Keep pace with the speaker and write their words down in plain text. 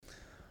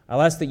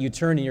I'll ask that you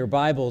turn in your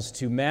Bibles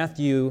to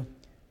Matthew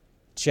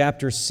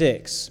chapter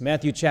 6.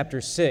 Matthew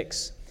chapter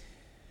 6.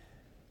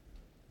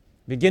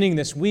 Beginning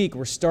this week,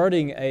 we're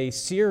starting a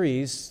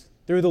series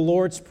through the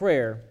Lord's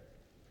Prayer.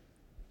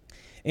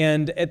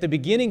 And at the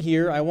beginning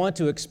here, I want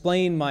to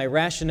explain my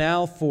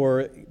rationale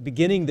for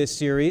beginning this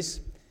series,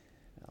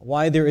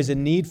 why there is a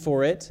need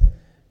for it,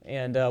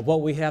 and what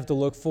we have to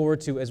look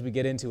forward to as we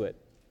get into it.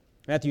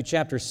 Matthew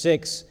chapter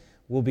 6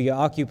 will be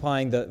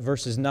occupying the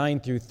verses 9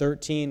 through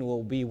 13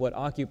 will be what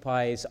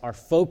occupies our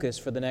focus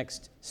for the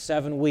next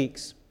 7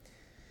 weeks.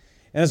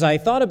 And as I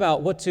thought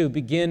about what to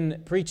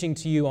begin preaching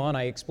to you on,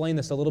 I explained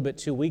this a little bit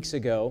 2 weeks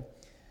ago.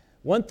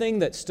 One thing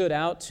that stood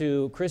out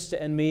to Krista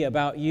and me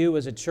about you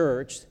as a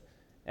church,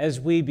 as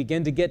we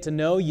begin to get to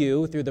know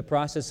you through the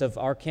process of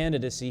our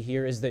candidacy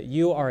here, is that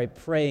you are a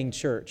praying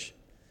church.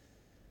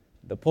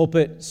 The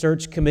Pulpit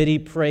Search Committee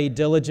prayed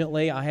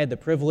diligently. I had the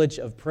privilege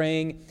of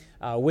praying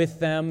with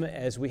them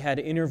as we had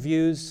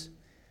interviews.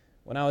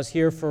 When I was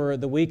here for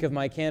the week of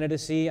my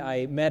candidacy,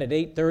 I met at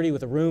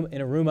 8:30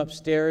 in a room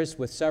upstairs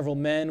with several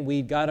men.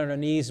 We got on our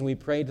knees and we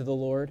prayed to the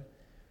Lord.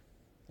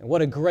 And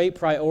what a great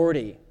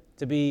priority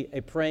to be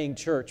a praying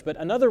church. But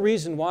another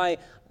reason why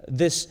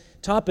this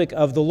topic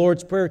of the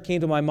Lord's Prayer came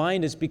to my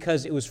mind is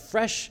because it was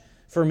fresh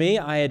for me.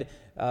 I had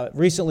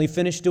recently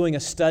finished doing a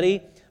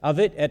study of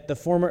it at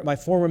my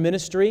former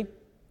ministry,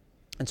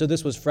 and so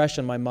this was fresh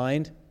in my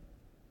mind.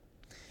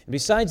 And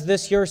besides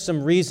this, here are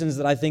some reasons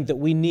that I think that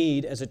we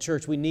need, as a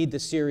church, we need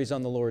this series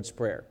on the Lord's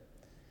Prayer.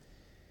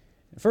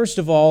 First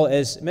of all,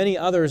 as many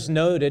others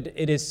noted,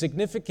 it is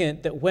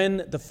significant that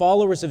when the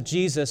followers of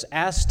Jesus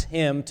asked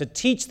Him to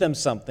teach them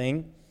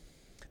something,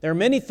 there are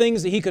many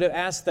things that they could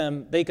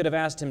have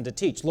asked Him to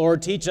teach.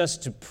 Lord, teach us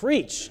to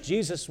preach.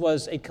 Jesus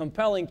was a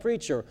compelling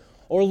preacher.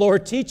 Or,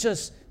 Lord, teach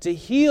us to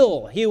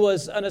heal. He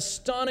was an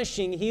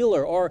astonishing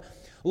healer. Or,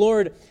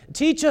 Lord,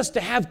 teach us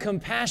to have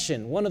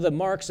compassion. One of the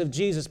marks of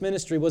Jesus'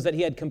 ministry was that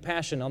He had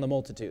compassion on the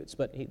multitudes.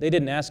 But they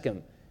didn't ask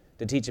Him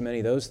to teach Him any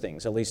of those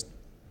things, at least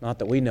not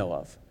that we know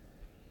of.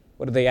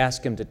 What did they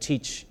ask Him to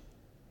teach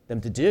them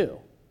to do?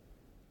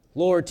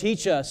 Lord,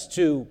 teach us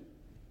to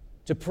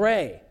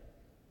pray.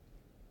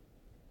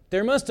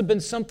 There must have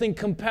been something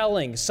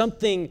compelling,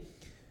 something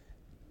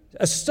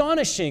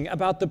astonishing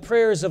about the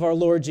prayers of our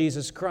Lord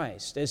Jesus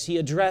Christ as He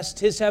addressed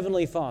His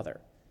Heavenly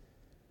Father.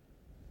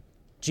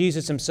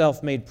 Jesus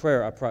Himself made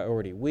prayer a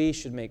priority. We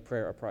should make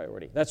prayer a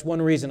priority. That's one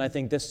reason I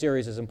think this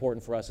series is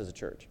important for us as a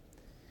church.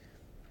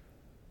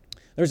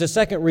 There's a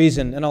second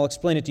reason, and I'll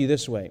explain it to you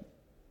this way.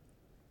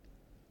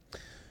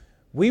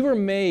 We were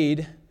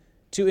made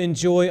to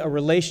enjoy a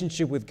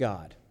relationship with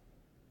God.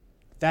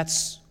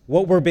 That's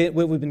what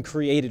we've been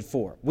created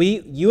for.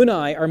 You and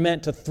I are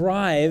meant to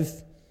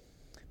thrive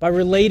by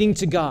relating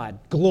to God,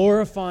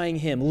 glorifying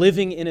Him,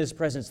 living in His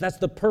presence. That's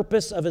the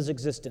purpose of His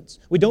existence.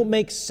 We don't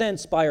make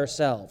sense by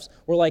ourselves.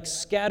 We're like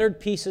scattered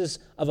pieces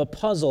of a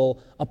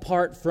puzzle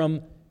apart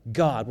from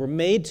God. We're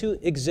made to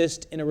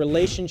exist in a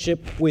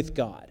relationship with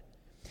God.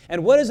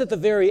 And what is at the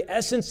very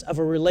essence of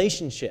a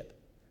relationship?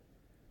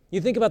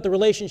 You think about the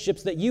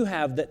relationships that you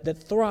have that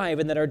thrive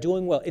and that are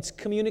doing well. It's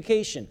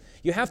communication.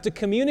 You have to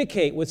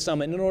communicate with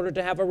someone in order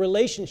to have a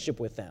relationship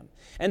with them.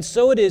 And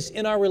so it is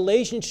in our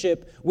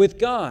relationship with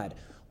God.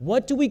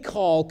 What do we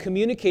call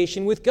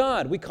communication with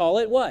God? We call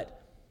it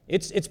what?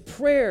 It's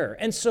prayer.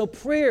 And so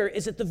prayer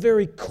is at the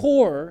very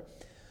core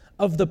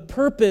of the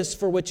purpose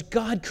for which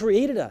God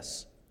created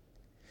us.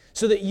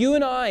 So that you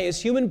and I,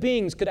 as human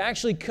beings, could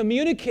actually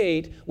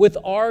communicate with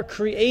our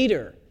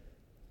Creator.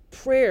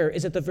 Prayer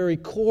is at the very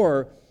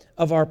core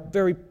of our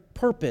very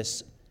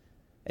purpose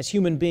as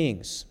human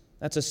beings.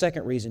 That's a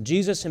second reason.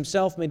 Jesus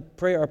Himself made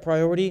prayer a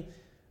priority.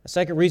 A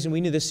second reason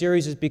we need this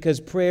series is because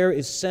prayer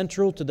is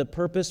central to the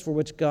purpose for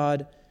which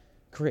God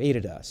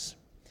created us.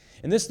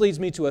 And this leads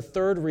me to a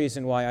third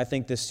reason why I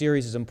think this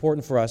series is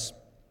important for us.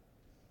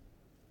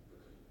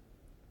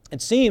 It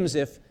seems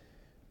if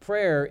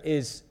prayer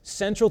is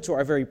central to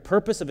our very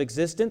purpose of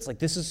existence, like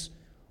this is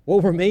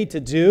what we're made to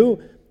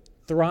do,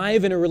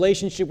 thrive in a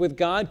relationship with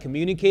God,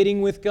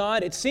 communicating with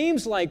God, it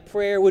seems like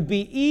prayer would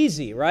be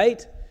easy,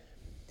 right?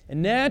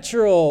 And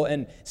natural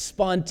and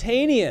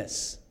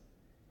spontaneous.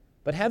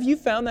 But have you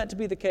found that to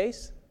be the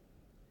case?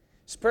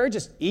 Is prayer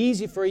just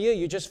easy for you?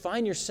 You just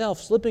find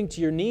yourself slipping to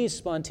your knees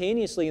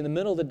spontaneously in the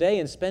middle of the day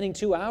and spending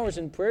 2 hours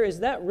in prayer? Is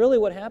that really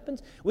what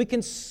happens? We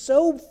can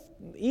so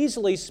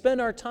easily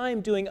spend our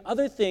time doing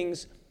other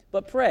things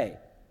but pray.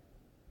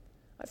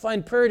 I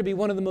find prayer to be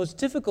one of the most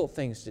difficult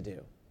things to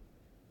do.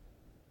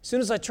 As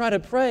soon as I try to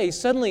pray,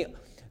 suddenly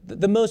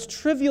the most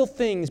trivial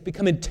things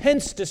become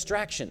intense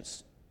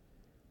distractions.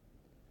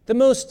 The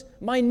most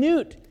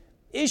minute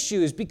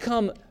issues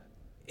become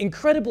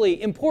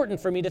incredibly important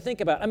for me to think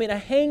about. I mean, a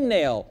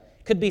hangnail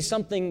could be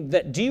something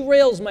that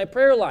derails my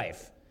prayer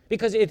life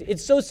because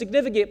it's so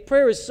significant.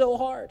 Prayer is so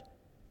hard.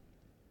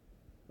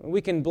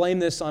 We can blame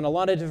this on a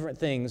lot of different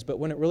things, but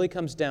when it really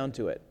comes down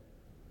to it,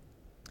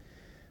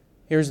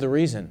 here's the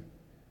reason.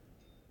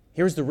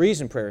 Here's the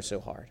reason prayer is so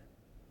hard.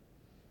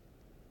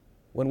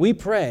 When we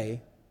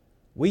pray,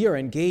 we are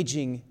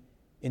engaging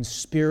in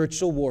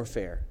spiritual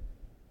warfare.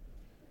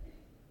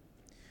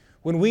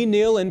 When we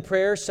kneel in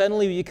prayer,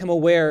 suddenly we become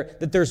aware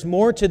that there's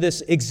more to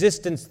this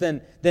existence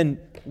than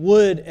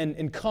wood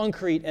and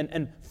concrete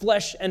and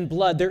flesh and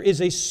blood. There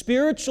is a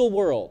spiritual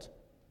world.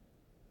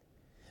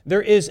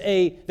 There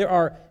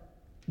are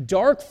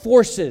dark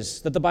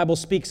forces that the Bible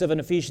speaks of in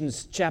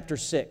Ephesians chapter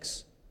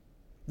 6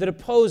 that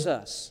oppose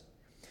us.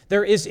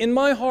 There is in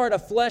my heart a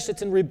flesh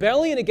that's in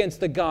rebellion against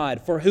the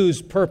God for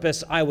whose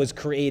purpose I was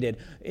created,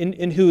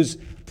 in whose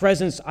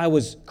presence I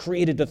was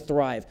created to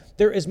thrive.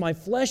 There is my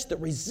flesh that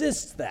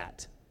resists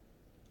that.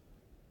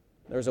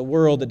 There's a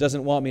world that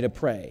doesn't want me to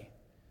pray.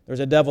 There's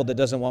a devil that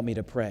doesn't want me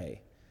to pray.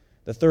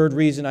 The third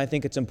reason I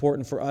think it's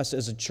important for us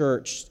as a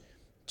church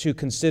to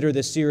consider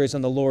this series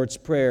on the Lord's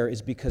Prayer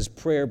is because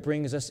prayer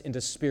brings us into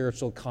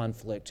spiritual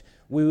conflict.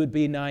 We would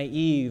be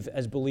naive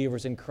as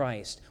believers in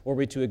Christ were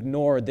we to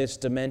ignore this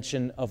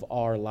dimension of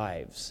our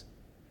lives.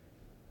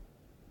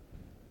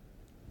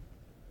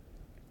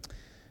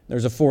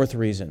 There's a fourth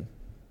reason.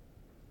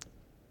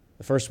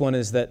 The first one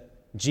is that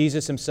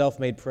Jesus himself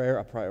made prayer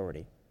a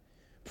priority.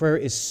 Prayer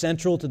is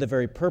central to the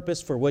very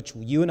purpose for which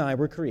you and I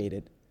were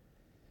created.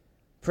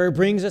 Prayer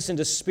brings us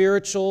into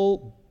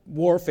spiritual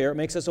warfare. It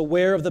makes us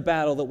aware of the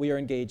battle that we are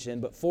engaged in.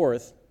 But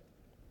fourth,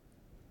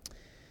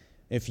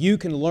 if you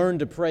can learn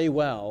to pray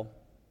well,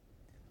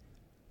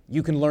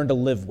 you can learn to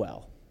live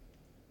well.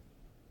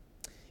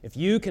 If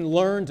you can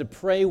learn to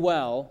pray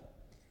well,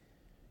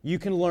 you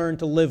can learn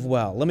to live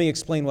well. Let me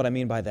explain what I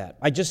mean by that.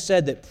 I just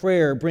said that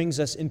prayer brings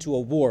us into a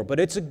war, but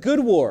it's a good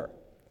war.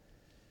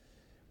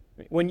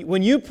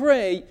 When you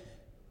pray,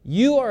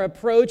 you are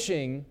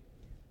approaching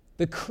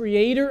the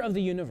Creator of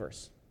the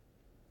universe.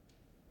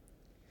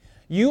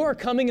 You are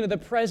coming into the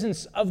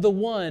presence of the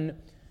one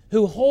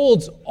who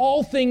holds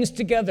all things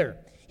together.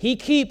 He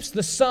keeps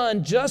the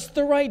sun just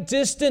the right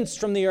distance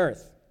from the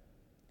earth.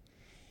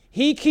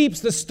 He keeps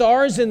the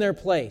stars in their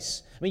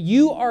place. I mean,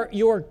 you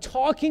are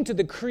talking to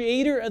the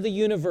Creator of the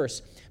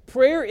universe.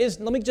 Prayer is,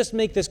 let me just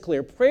make this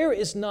clear, prayer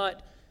is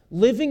not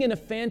living in a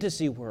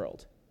fantasy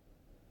world.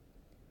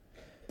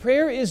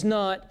 Prayer is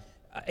not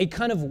a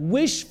kind of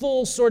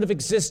wishful sort of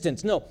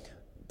existence. No.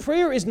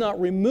 Prayer is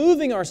not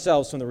removing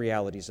ourselves from the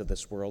realities of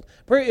this world.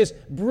 Prayer is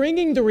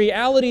bringing the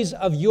realities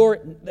of your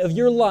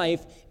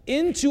life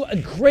into a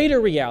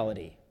greater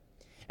reality.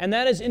 And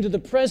that is into the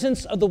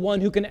presence of the one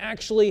who can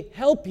actually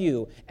help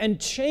you and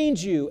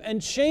change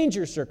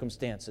your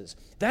circumstances.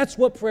 That's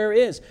what prayer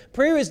is.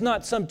 Prayer is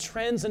not some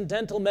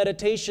transcendental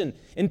meditation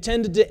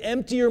intended to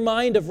empty your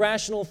mind of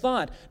rational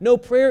thought. No,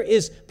 prayer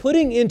is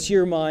putting into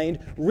your mind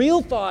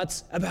real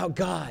thoughts about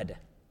God.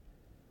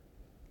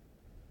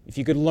 If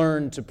you could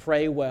learn to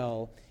pray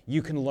well,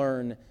 you can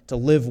learn to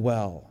live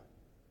well.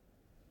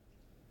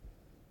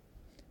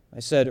 I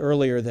said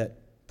earlier that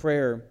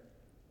prayer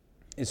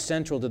is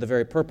central to the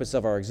very purpose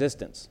of our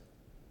existence.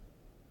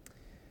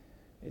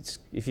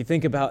 If you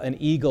think about an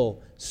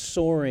eagle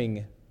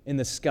soaring in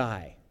the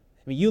sky,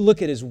 I mean, you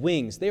look at his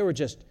wings, they were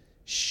just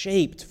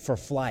shaped for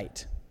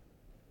flight.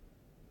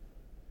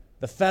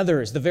 The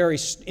feathers, the very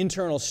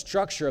internal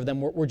structure of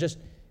them were just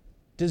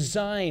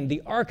designed.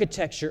 The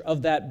architecture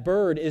of that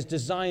bird is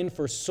designed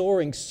for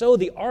soaring. So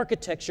the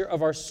architecture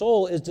of our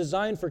soul is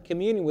designed for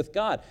communion with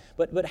God.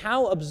 But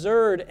how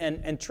absurd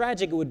and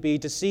tragic it would be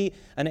to see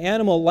an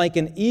animal like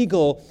an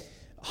eagle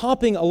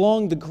hopping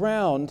along the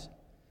ground,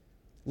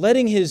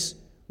 letting his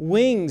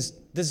wings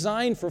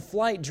designed for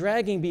flight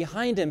dragging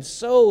behind him.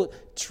 So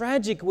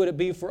tragic would it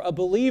be for a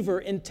believer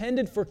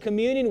intended for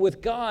communion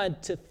with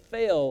God to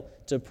fail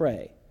to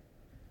pray.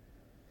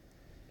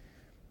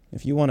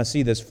 If you want to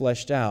see this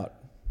fleshed out,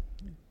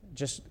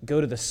 just go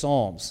to the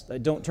Psalms.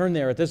 Don't turn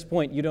there at this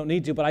point. You don't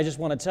need to, but I just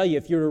want to tell you,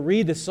 if you're to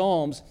read the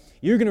Psalms,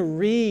 you're going to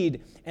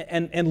read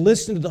and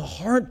listen to the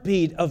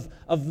heartbeat of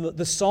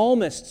the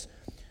psalmists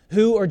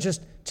who are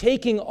just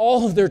taking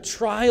all of their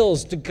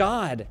trials to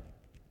God.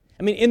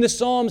 I mean, in the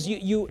Psalms,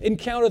 you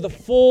encounter the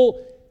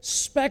full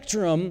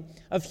spectrum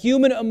of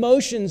human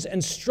emotions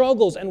and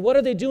struggles. And what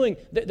are they doing?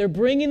 They're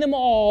bringing them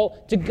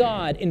all to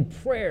God in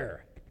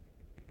prayer.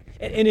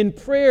 And in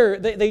prayer,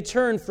 they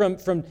turn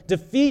from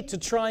defeat to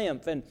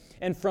triumph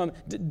and from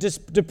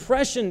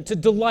depression to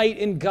delight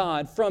in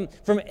God, from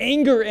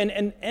anger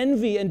and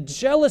envy and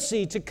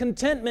jealousy to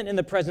contentment in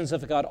the presence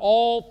of God,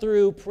 all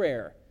through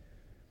prayer.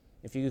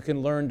 If you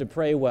can learn to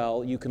pray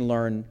well, you can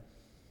learn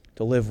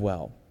to live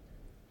well.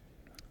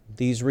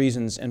 These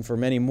reasons, and for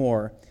many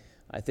more,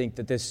 I think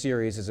that this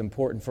series is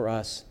important for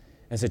us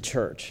as a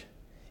church,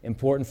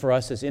 important for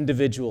us as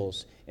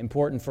individuals,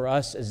 important for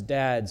us as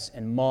dads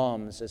and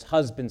moms, as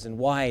husbands and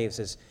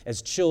wives,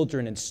 as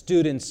children and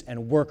students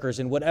and workers,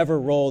 in whatever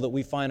role that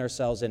we find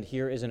ourselves in.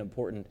 Here is an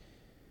important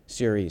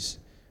series,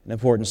 an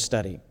important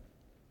study.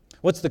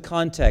 What's the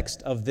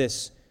context of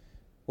this,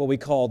 what we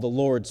call the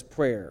Lord's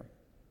Prayer?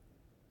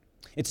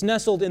 It's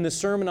nestled in the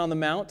Sermon on the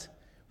Mount,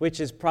 which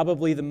is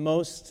probably the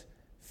most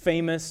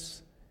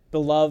famous,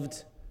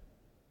 beloved,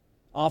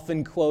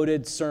 often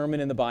quoted sermon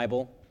in the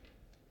Bible.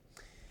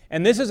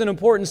 And this is an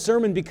important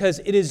sermon because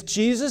it is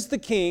Jesus the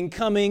King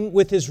coming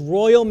with his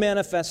royal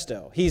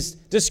manifesto. He's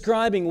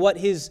describing what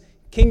his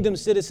kingdom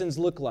citizens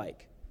look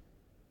like.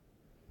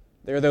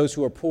 They are those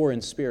who are poor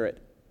in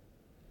spirit.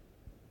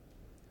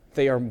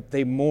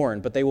 They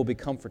mourn, but they will be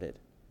comforted.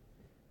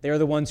 They are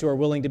the ones who are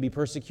willing to be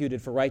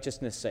persecuted for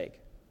righteousness'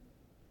 sake.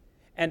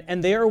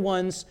 And they are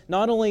ones,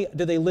 not only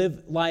do they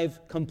live life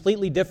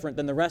completely different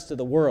than the rest of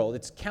the world,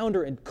 it's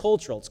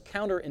counter-cultural, it's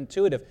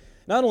counterintuitive.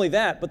 Not only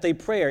that, but they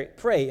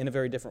pray in a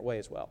very different way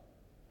as well.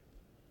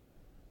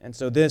 And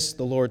so this,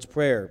 the Lord's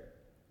Prayer,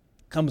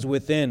 comes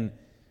within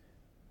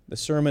the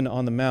Sermon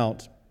on the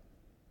Mount,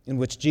 in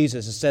which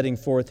Jesus is setting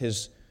forth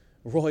his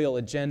royal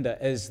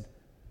agenda as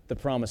the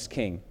promised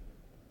king.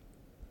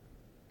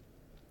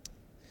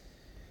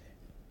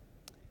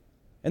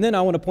 And then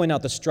I want to point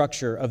out the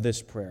structure of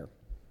this prayer.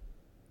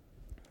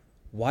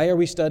 Why are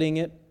we studying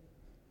it?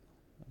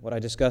 What I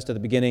discussed at the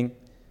beginning.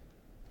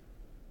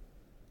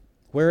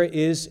 Where it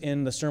is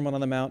in the Sermon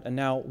on the Mount, and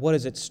now what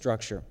is its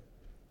structure?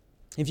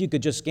 If you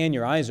could just scan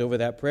your eyes over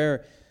that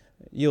prayer,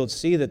 you'll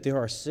see that there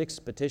are 6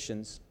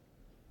 petitions.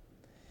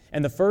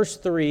 And the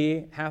first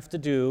 3 have to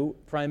do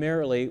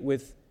primarily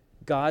with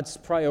God's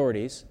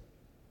priorities.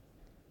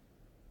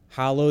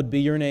 Hallowed be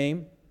your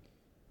name,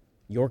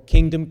 your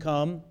kingdom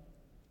come,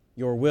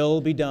 your will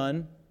be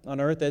done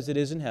on earth as it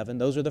is in heaven.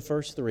 Those are the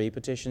first 3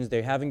 petitions.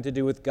 They're having to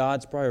do with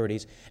God's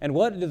priorities. And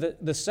what do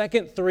the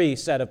second 3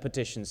 set of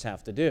petitions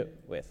have to do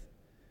with?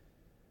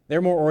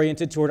 They're more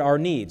oriented toward our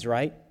needs,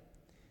 right?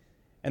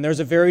 And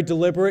there's a very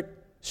deliberate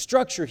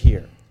structure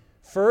here.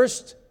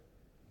 First,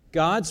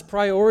 God's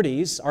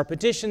priorities, our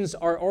petitions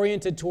are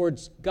oriented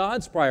towards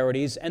God's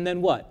priorities, and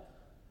then what?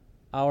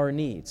 Our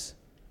needs.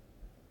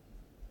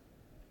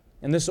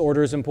 And this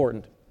order is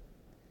important.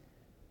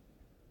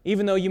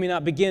 Even though you may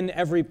not begin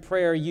every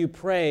prayer you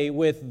pray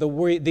with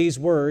these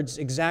words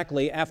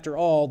exactly, after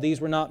all, these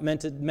were not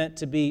meant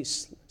to be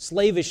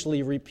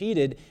slavishly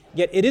repeated,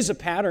 yet it is a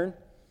pattern.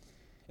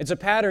 It's a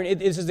pattern.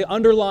 It is the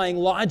underlying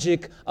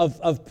logic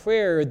of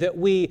prayer that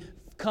we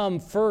come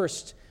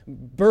first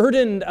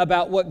burdened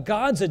about what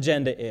God's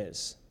agenda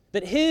is,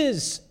 that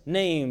His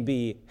name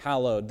be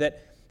hallowed,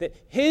 that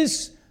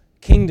His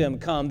kingdom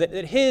come, that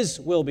His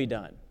will be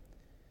done.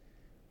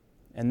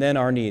 And then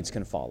our needs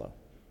can follow.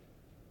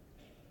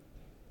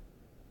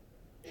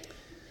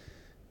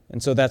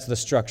 And so that's the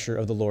structure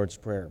of the Lord's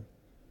Prayer.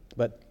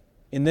 But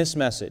in this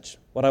message,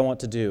 what I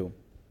want to do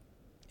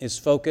is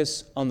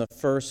focus on the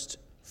first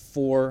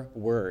 4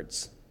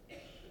 words.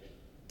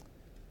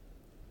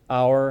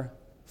 Our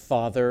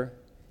Father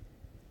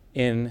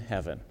in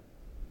heaven.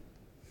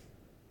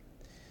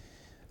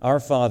 Our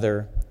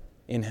Father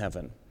in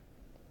heaven.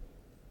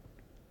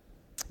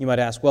 You might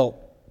ask, well,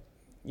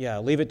 yeah,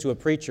 leave it to a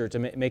preacher to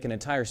make an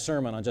entire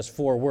sermon on just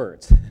 4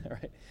 words.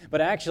 Right?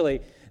 But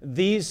actually,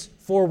 these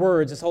 4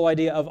 words, this whole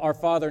idea of our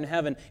Father in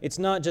heaven, it's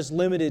not just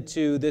limited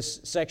to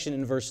this section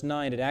in verse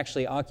 9. It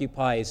actually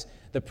occupies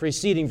the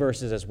preceding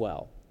verses as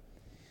well.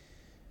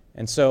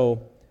 And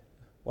so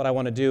what I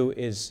want to do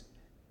is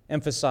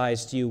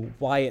emphasize to you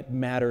why it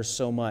matters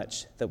so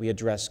much that we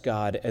address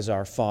God as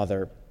our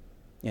Father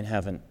in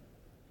heaven.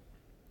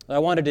 I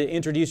wanted to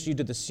introduce you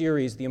to the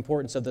series, the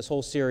importance of this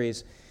whole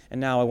series,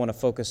 and now I want to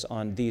focus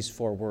on these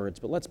 4 words.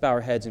 But let's bow our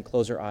heads and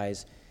close our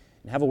eyes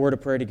and have a word of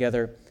prayer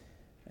together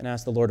and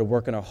ask the Lord to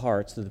work in our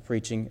hearts through the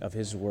preaching of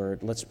His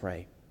Word. Let's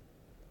pray.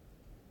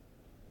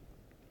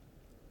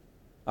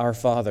 Our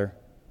Father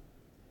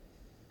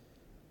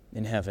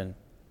in heaven,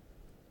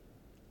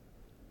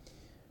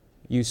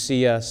 You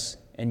see us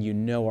and You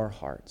know our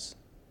hearts.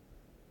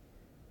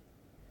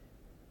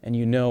 And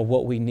You know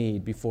what we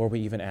need before we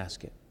even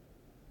ask it.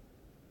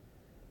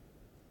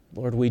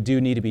 Lord, we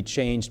do need to be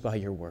changed by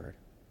Your Word.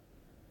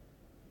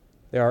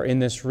 There are in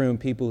this room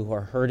people who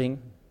are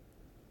hurting,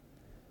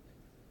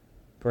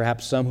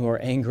 perhaps some who are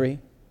angry,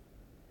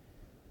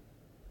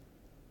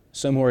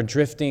 some who are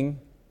drifting,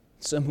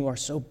 some who are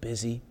so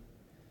busy.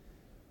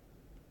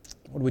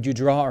 Lord, would You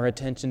draw our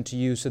attention to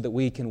You so that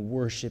we can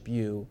worship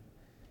You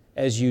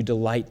as You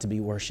delight to be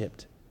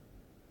worshiped.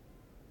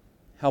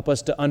 Help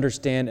us to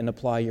understand and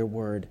apply Your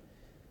Word.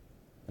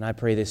 And I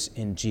pray this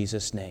in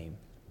Jesus' name.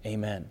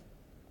 Amen.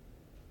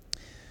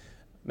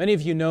 Many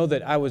of you know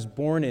that I was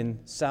born in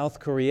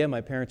South Korea.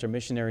 My parents are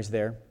missionaries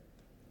there.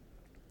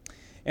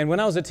 And when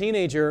I was a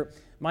teenager,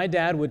 my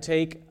dad would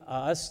take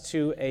us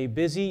to a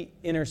busy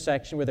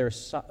intersection where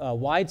there's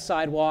wide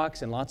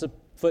sidewalks and lots of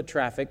foot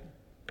traffic,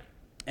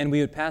 and we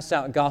would pass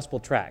out gospel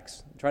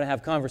tracts, try to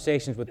have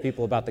conversations with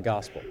people about the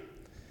gospel.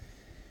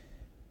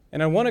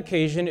 And on one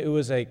occasion, it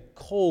was a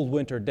cold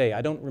winter day.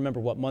 I don't remember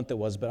what month it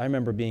was, but I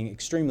remember being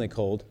extremely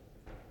cold.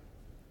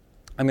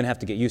 I'm going to have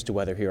to get used to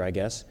weather here, I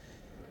guess.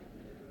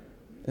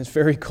 It's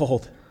very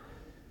cold.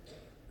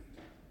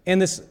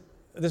 And this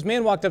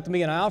man walked up to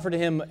me, and I offered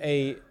him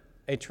a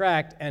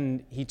tract,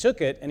 and he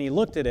took it, and he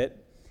looked at it,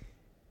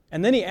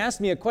 and then he asked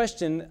me a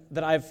question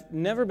that I've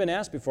never been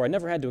asked before. I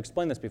never had to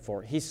explain this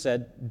before. He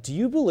said, "Do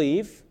you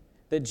believe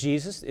that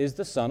Jesus is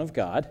the Son of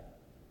God?"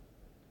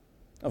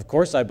 Of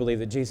course I believe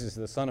that Jesus is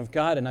the Son of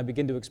God, and I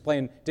begin to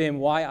explain to him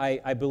why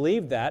I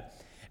believe that.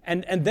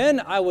 And then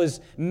I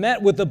was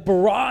met with a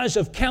barrage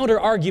of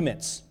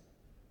counter-arguments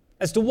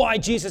as to why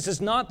Jesus is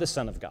not the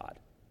Son of God.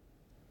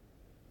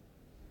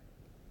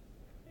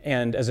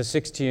 And as a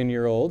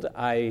 16-year-old,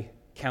 I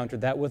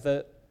countered that with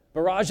a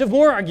barrage of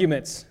more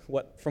arguments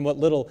from what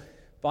little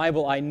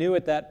Bible I knew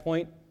at that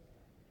point.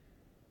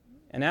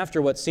 And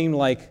after what seemed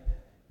like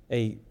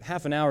a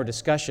half an hour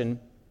discussion,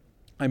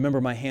 I remember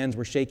my hands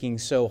were shaking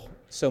so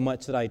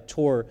much that I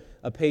tore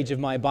a page of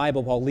my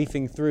Bible while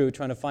leafing through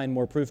trying to find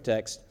more proof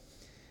text.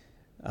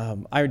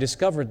 I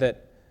discovered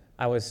that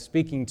I was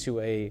speaking to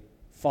a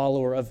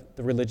follower of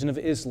the religion of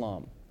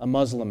Islam, a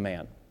Muslim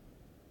man.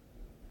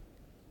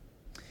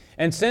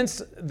 And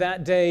since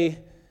that day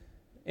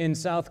in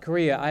South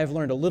Korea, I've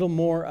learned a little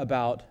more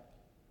about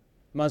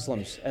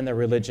Muslims and their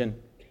religion.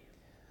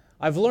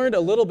 I've learned a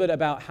little bit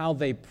about how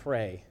they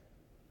pray.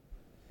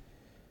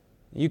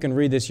 You can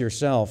read this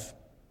yourself.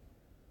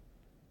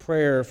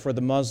 Prayer for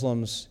the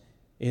Muslims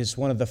is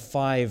one of the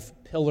 5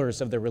 pillars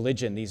of their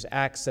religion, these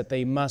acts that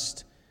they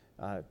must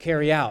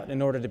carry out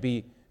in order to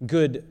be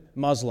good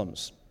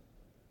Muslims.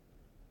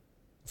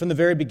 From the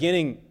very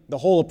beginning, the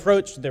whole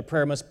approach to their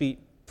prayer must be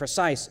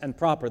precise and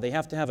proper. They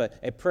have to have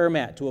a prayer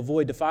mat to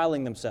avoid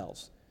defiling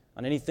themselves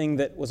on anything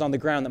that was on the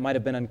ground that might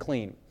have been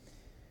unclean.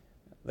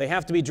 They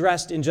have to be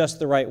dressed in just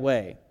the right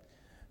way.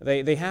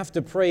 They have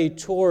to pray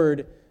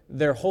toward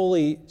their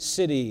holy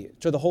city,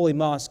 to the holy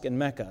mosque in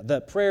Mecca.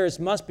 The prayers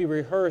must be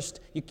rehearsed.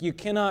 You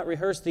cannot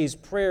rehearse these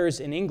prayers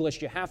in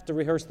English. You have to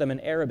rehearse them in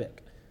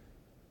Arabic.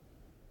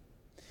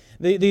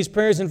 These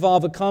prayers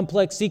involve a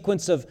complex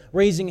sequence of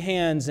raising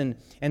hands and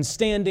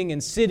standing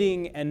and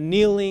sitting and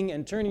kneeling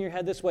and turning your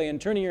head this way and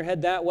turning your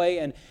head that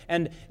way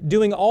and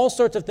doing all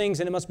sorts of things,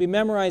 and it must be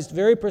memorized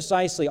very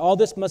precisely. All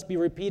this must be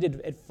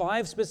repeated at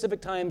 5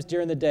 specific times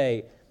during the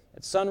day.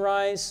 At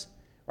sunrise,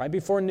 right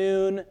before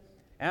noon,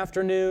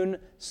 afternoon,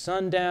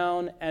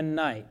 sundown, and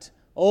night.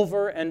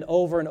 Over and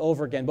over and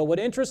over again. But what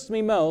interests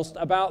me most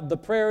about the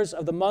prayers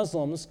of the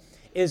Muslims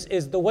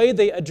is the way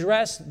they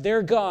address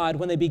their God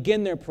when they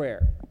begin their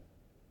prayer.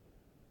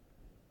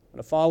 When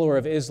a follower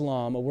of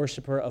Islam, a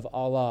worshiper of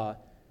Allah,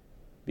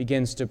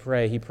 begins to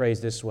pray, he prays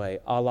this way,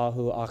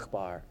 Allahu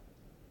Akbar,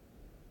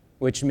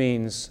 which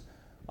means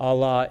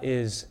Allah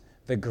is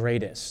the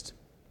greatest.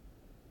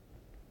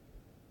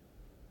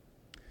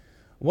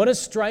 What a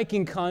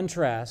striking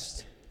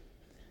contrast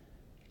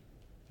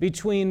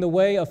between the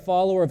way a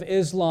follower of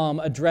Islam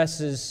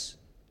addresses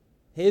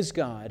his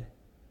God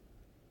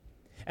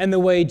and the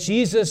way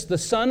Jesus, the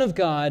Son of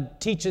God,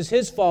 teaches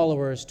his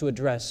followers to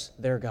address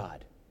their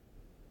God.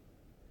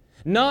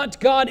 Not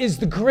God is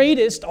the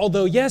greatest,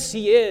 although yes,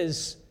 He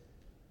is,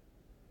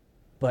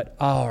 but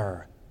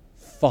our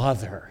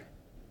Father.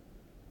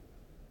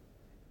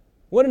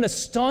 What an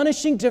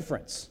astonishing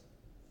difference.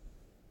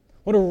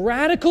 What a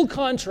radical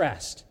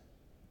contrast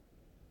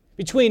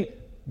between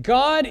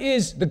God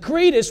is the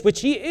greatest,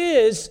 which He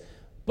is,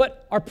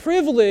 but our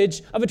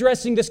privilege of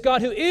addressing this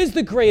God who is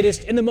the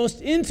greatest in the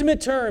most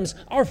intimate terms,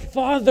 our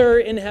Father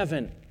in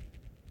heaven.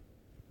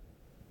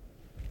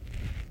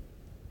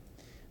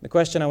 The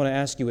question I want to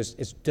ask you is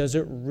does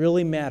it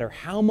really matter?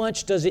 How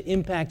much does it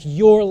impact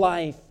your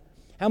life?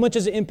 How much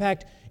does it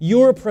impact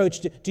your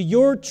approach to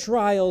your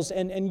trials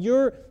and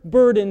your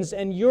burdens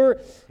and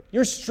your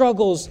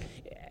struggles?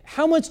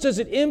 How much does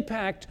it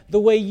impact the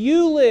way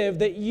you live,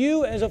 that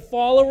you as a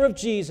follower of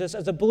Jesus,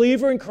 as a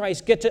believer in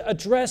Christ, get to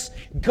address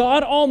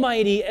God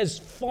Almighty as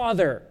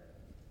Father?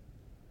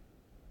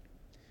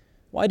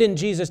 Why didn't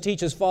Jesus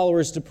teach His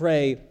followers to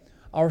pray,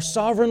 Our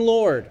Sovereign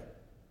Lord,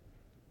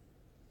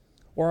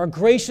 or Our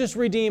Gracious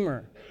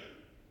Redeemer,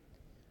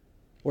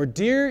 or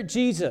Dear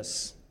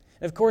Jesus?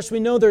 Of course, we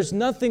know there's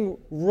nothing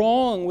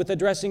wrong with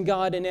addressing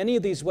God in any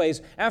of these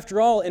ways. After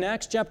all, in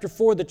Acts chapter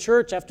 4, the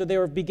church, after they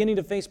were beginning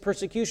to face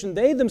persecution,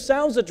 they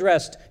themselves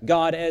addressed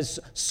God as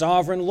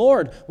Sovereign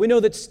Lord. We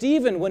know that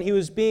Stephen, when he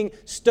was being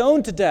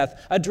stoned to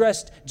death,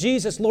 addressed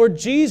Jesus, Lord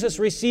Jesus,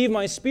 receive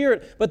my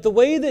spirit. But the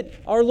way that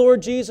our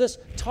Lord Jesus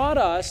taught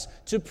us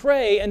to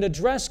pray and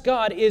address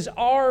God is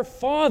our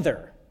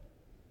Father.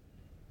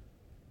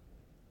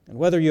 And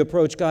whether you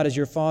approach God as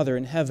your Father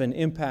in heaven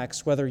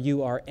impacts whether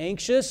you are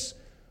anxious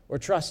or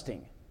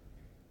trusting,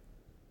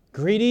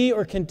 greedy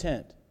or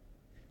content,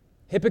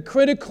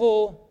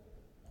 hypocritical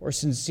or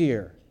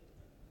sincere,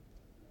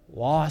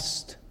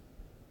 lost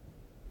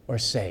or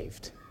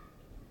saved.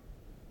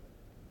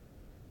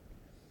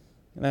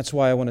 And that's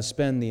why I want to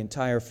spend the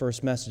entire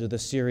first message of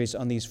this series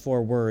on these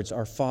 4 words,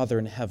 Our Father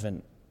in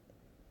heaven.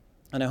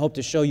 And I hope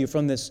to show you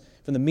from the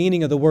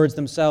meaning of the words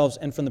themselves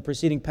and from the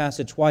preceding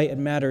passage why it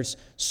matters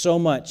so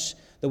much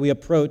that we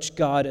approach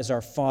God as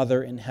our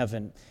Father in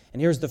heaven.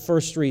 And here's the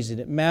first reason.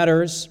 It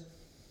matters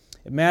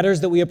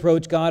that we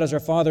approach God as our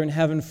Father in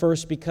heaven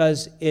first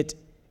because it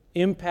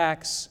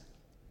impacts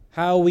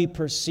how we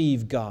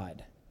perceive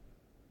God.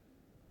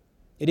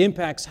 It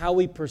impacts how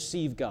we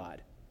perceive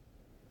God.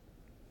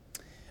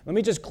 Let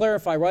me just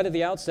clarify right at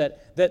the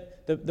outset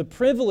that the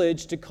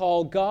privilege to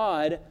call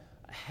God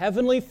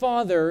Heavenly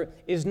Father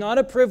is not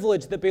a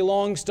privilege that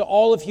belongs to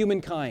all of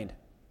humankind.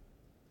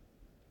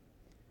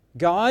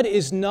 God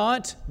is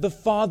not the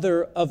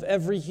father of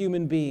every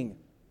human being.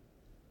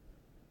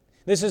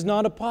 This is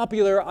not a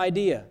popular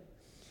idea.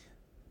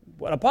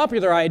 What a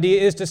popular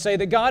idea is to say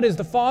that God is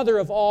the father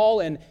of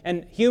all,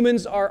 and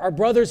humans are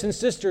brothers and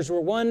sisters. We're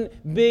one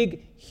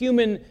big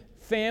human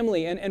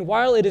family. And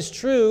while it is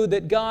true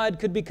that God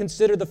could be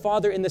considered the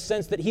father in the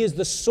sense that He is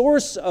the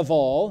source of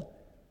all,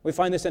 we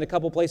find this in a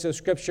couple places of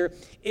Scripture,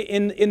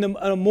 in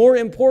a more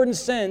important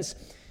sense,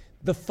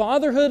 the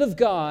fatherhood of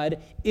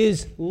God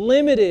is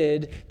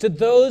limited to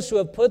those who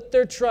have put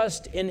their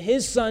trust in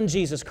His Son,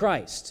 Jesus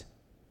Christ.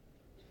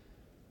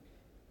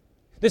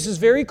 This is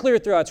very clear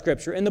throughout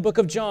Scripture. In the book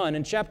of John,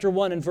 in chapter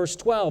 1 and verse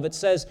 12, it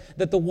says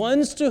that the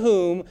ones to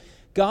whom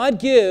God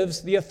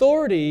gives the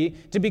authority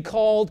to be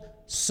called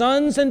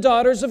sons and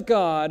daughters of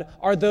God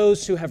are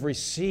those who have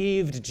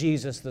received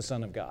Jesus, the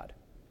Son of God.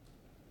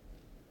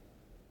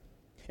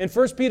 In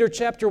 1 Peter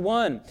chapter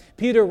 1,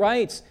 Peter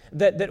writes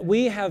that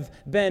we have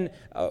been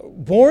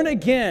born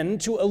again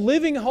to a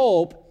living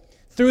hope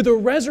through the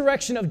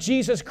resurrection of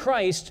Jesus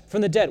Christ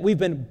from the dead. We've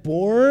been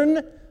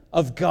born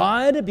of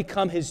God,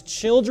 become His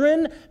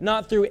children,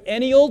 not through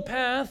any old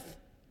path,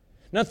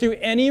 not through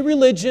any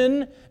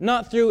religion,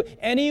 not through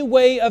any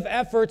way of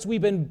efforts. We've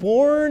been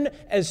born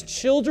as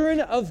children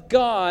of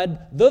God,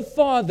 the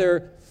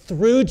Father,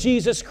 through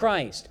Jesus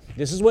Christ.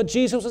 This is what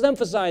Jesus was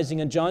emphasizing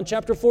in John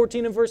chapter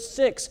 14 and verse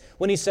 6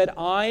 when He said,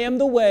 I am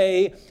the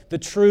way, the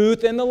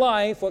truth, and the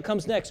life. What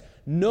comes next?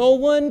 No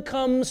one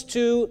comes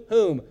to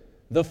whom?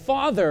 The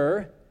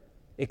Father,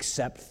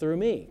 except through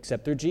me,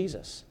 except through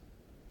Jesus.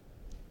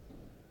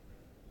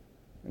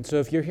 And so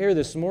if you're here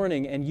this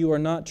morning and you are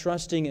not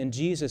trusting in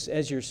Jesus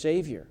as your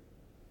Savior,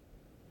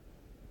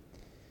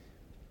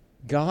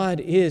 God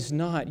is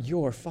not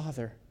your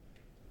Father.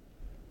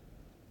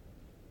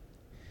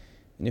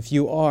 And if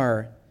you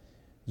are,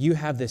 you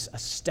have this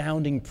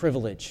astounding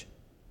privilege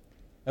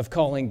of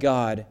calling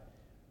God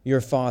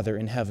your Father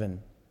in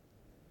heaven.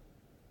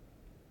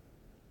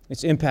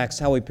 This impacts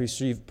how we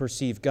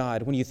perceive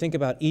God. When you think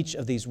about each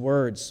of these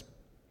words,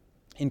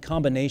 in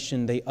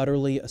combination, they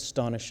utterly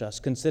astonish us.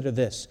 Consider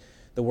this,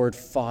 the word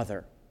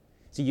Father.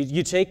 See,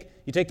 you take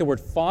the word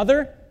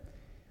Father,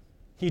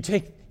 you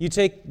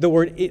take the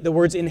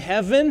words in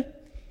heaven,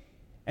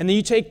 and then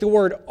you take the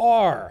word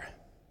are,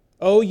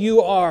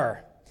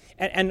 O-U-R.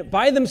 And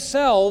by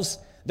themselves,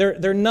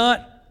 they're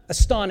not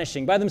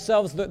astonishing. By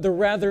themselves, they're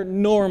rather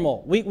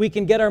normal. We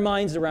can get our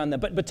minds around them.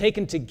 But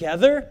taken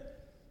together,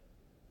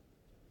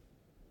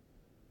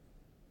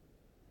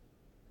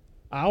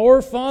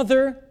 our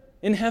Father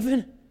in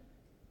heaven.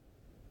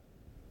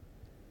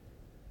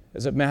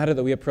 Does it matter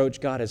that we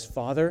approach God as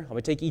Father? I'm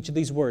going to take each of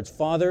these words,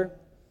 Father,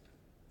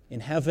 in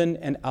heaven,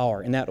 and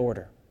our, in that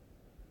order.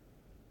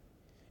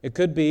 It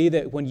could be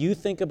that when you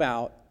think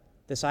about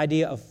this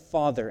idea of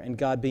Father and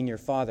God being your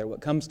Father,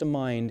 what comes to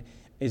mind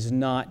is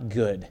not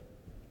good.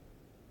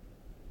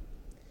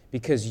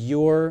 Because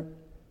your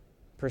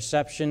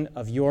perception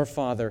of your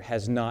Father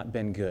has not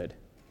been good.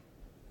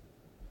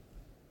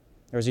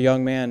 There was a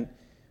young man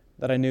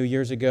that I knew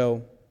years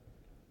ago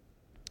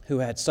who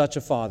had such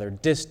a father,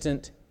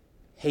 distant,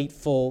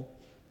 hateful,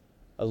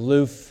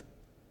 aloof.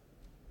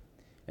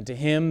 And to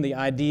him, the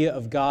idea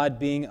of God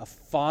being a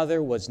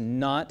father was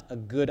not a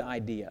good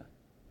idea.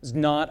 It was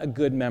not a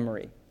good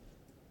memory.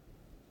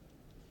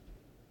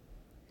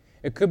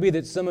 It could be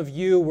that some of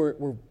you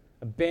were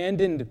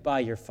abandoned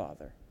by your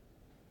father,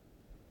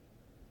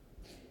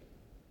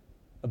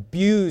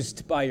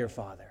 abused by your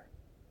father,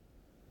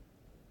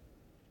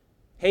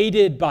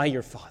 hated by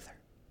your father.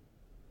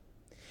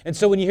 And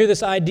so when you hear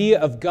this idea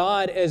of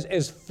God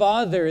as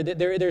Father, that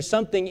there's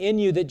something in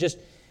you that just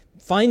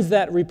finds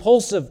that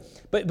repulsive.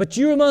 But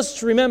you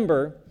must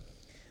remember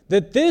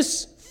that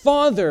this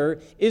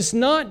Father is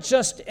not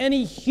just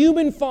any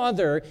human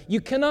father. You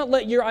cannot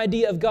let your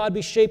idea of God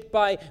be shaped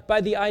by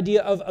the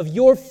idea of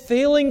your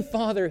failing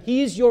Father.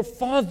 He is your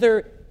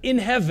Father in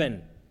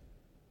heaven.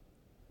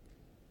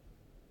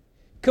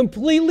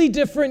 Completely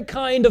different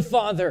kind of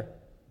Father.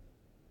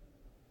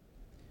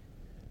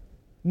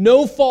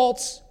 No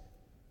faults,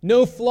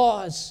 no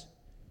flaws,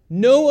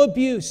 no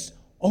abuse,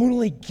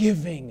 only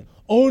giving,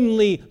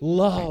 only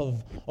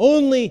love,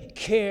 only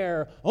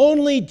care,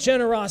 only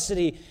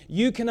generosity.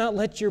 You cannot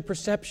let your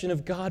perception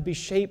of God be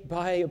shaped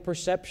by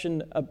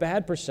a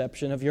bad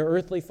perception of your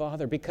earthly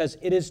father, because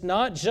it is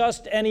not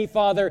just any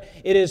father,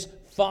 it is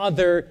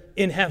Father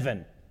in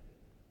heaven.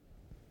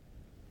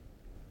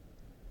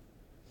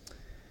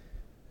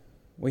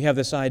 We have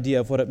this idea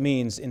of what it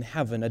means in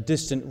heaven, a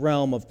distant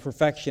realm of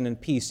perfection and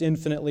peace,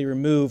 infinitely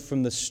removed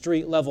from the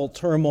street-level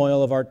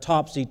turmoil of our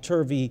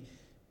topsy-turvy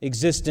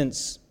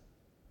existence.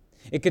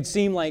 It could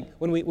seem like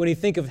when we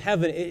think of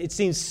heaven, it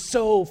seems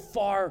so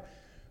far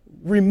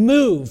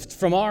removed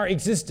from our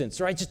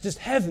existence, right? Just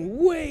heaven,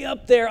 way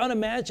up there,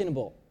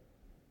 unimaginable.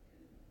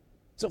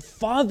 So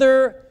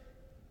Father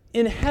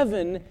in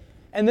heaven,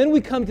 and then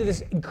we come to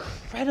this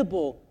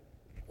incredible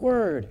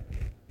word,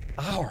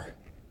 our.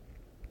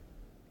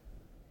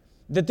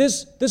 That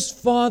this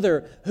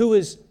Father who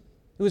is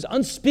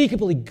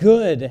unspeakably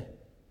good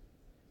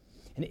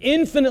and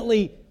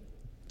infinitely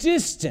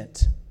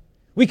distant,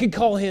 we could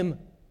call him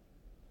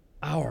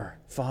our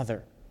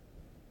Father.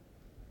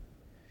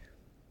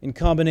 In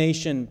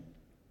combination,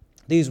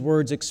 these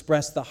words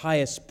express the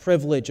highest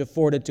privilege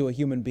afforded to a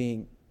human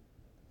being.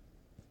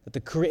 That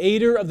the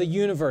creator of the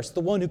universe,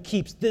 the one who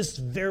keeps this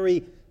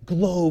very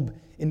globe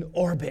in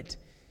orbit,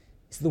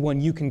 is the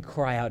one you can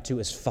cry out to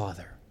as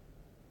Father.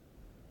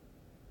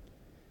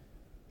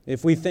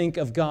 If we think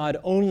of God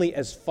only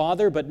as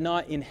Father but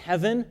not in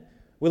heaven,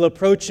 we'll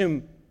approach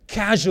him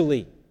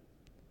casually,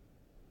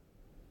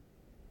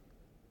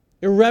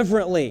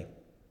 irreverently.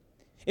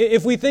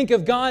 If we think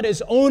of God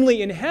as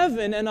only in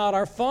heaven and not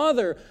our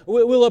Father,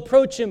 we'll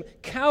approach him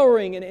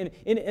cowering and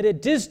at a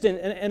distant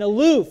and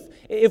aloof.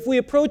 If we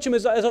approach him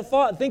as a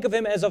father, think of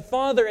him as a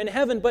Father in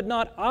heaven but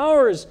not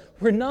ours,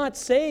 we're not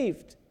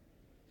saved.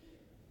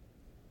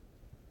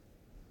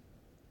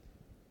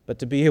 But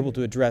to be able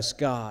to address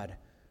God,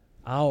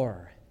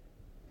 our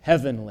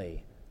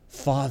heavenly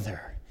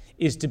Father,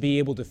 is to be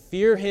able to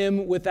fear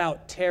him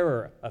without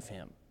terror of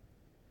him.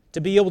 To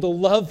be able to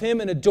love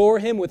him and adore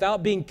him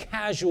without being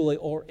casual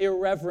or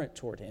irreverent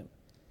toward him.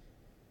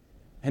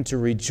 And to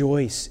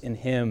rejoice in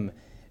him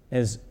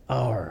as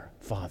our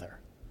Father.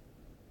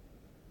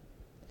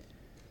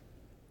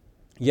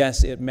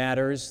 Yes, it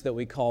matters that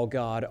we call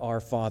God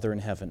our Father in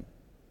heaven,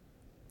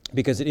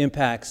 because it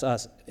impacts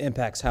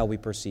how we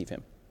perceive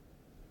him.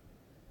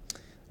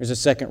 There's a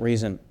second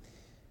reason.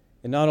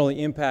 It not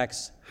only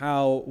impacts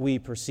how we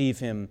perceive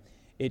him,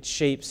 it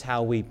shapes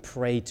how we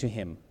pray to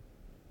him.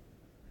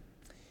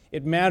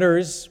 It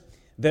matters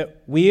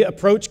that we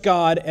approach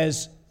God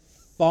as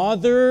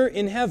Father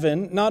in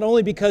heaven, not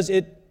only because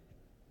it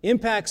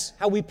impacts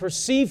how we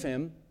perceive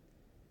him,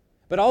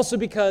 but also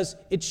because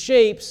it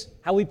shapes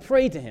how we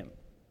pray to him.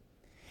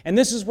 And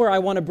this is where I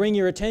want to bring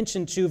your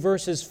attention to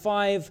verses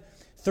 5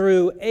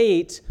 through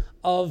 8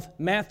 of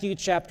Matthew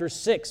chapter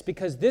 6,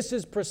 because this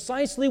is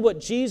precisely what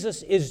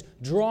Jesus is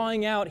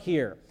drawing out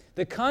here.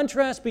 The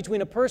contrast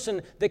between a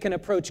person that can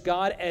approach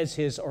God as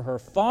his or her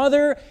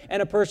Father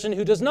and a person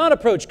who does not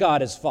approach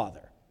God as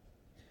Father.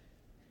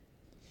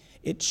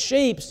 It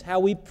shapes how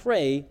we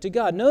pray to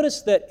God.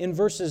 Notice that in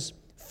verses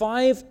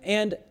 5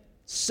 and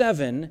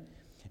 7,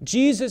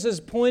 Jesus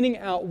is pointing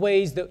out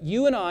ways that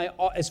you and I,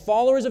 as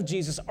followers of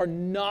Jesus, are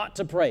not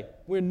to pray.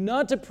 We're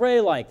not to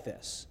pray like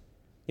this.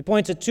 He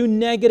points to two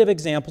negative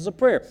examples of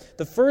prayer.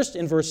 The first,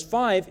 in verse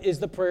 5, is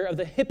the prayer of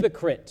the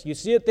hypocrite. You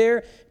see it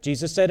there?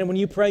 Jesus said, and when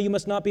you pray, you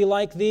must not be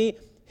like the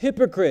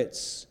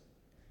hypocrites.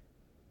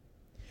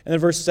 And then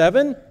verse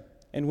 7,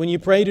 and when you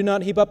pray, do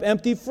not heap up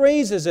empty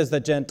phrases as the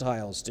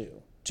Gentiles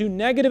do. Two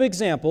negative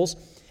examples.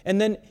 And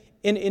then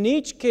in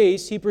each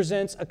case, he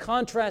presents a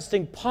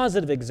contrasting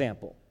positive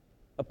example,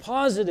 a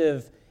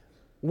positive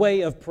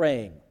way of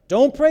praying.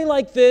 Don't pray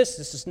like this.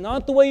 This is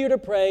not the way you're to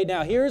pray.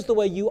 Now, here's the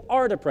way you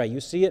are to pray. You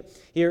see it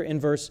here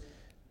in verse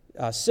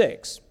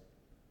 6.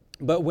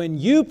 But when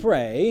you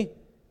pray,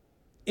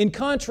 in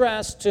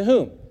contrast to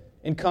whom?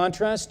 In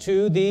contrast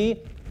to the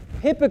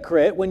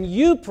hypocrite, when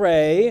you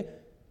pray,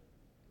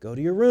 go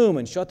to your room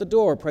and shut the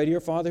door. Pray to your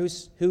Father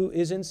who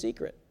is in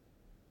secret.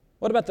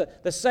 What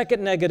about the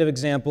second negative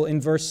example in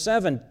verse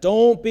 7?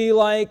 Don't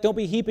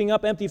be heaping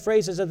up empty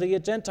phrases as the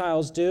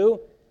Gentiles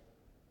do.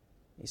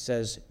 He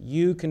says,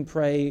 you can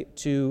pray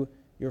to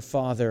your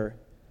Father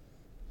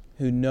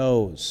who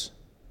knows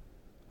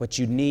what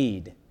you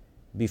need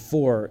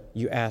before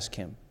you ask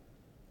him.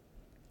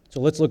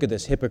 So let's look at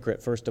this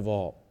hypocrite first of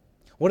all.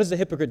 What is the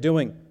hypocrite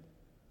doing?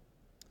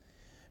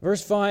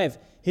 Verse 5,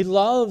 he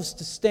loves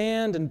to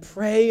stand and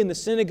pray in the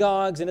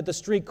synagogues and at the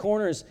street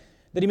corners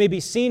that he may be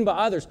seen by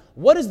others.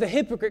 What is the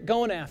hypocrite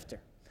going after?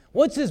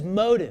 What's his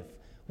motive?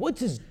 What's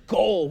his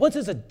goal? What's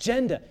his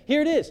agenda? Here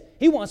it is.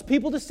 He wants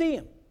people to see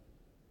him.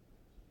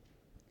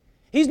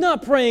 He's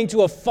not praying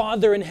to a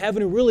Father in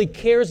heaven who really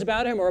cares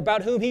about him or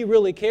about whom he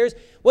really cares.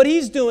 What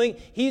he's doing,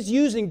 he's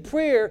using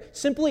prayer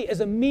simply as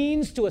a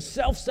means to a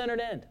self-centered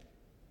end.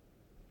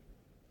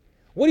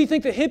 What do you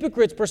think the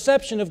hypocrite's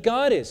perception of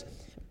God is?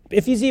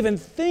 If he's even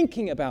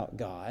thinking about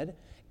God,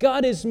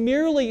 God is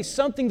merely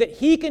something that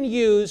he can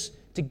use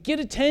to get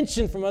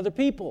attention from other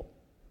people.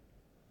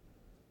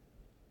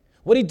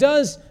 What he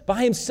does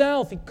by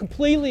himself, he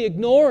completely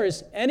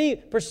ignores any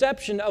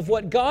perception of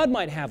what God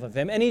might have of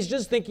him, and he's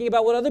just thinking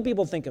about what other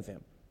people think of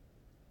him.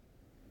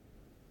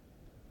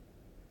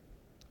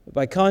 But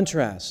by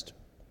contrast,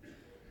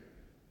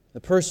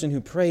 the person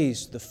who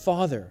prays to the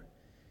Father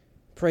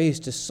prays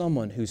to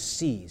someone who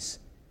sees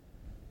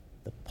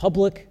the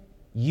public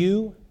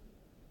you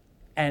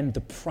and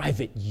the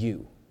private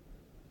you.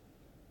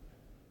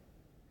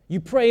 You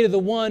pray to the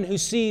one who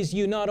sees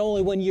you not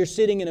only when you're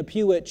sitting in a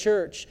pew at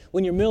church,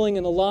 when you're milling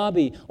in the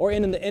lobby, or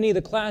in any of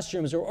the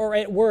classrooms, or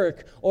at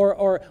work,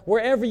 or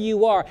wherever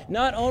you are.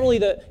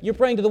 You're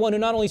praying to the one who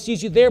not only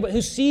sees you there, but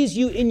who sees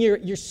you in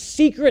your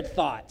secret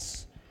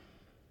thoughts,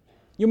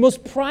 your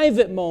most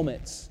private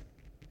moments,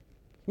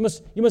 your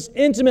most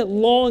intimate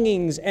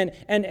longings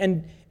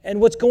and and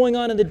what's going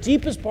on in the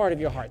deepest part of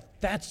your heart.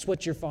 That's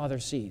what your Father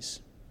sees.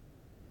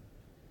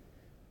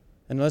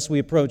 Unless we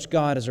approach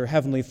God as our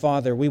Heavenly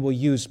Father, we will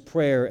use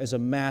prayer as a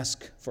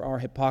mask for our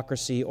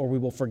hypocrisy, or we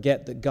will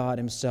forget that God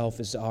Himself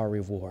is our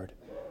reward.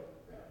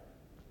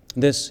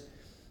 This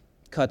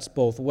cuts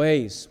both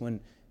ways.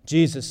 When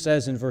Jesus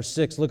says in verse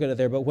 6, look at it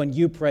there, but when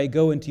you pray,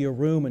 go into your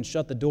room and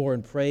shut the door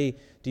and pray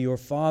to your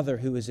Father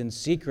who is in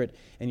secret,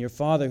 and your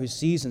Father who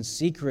sees in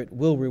secret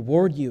will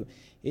reward you.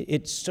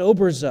 It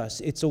sobers us.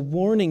 It's a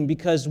warning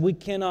because we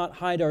cannot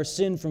hide our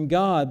sin from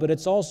God, but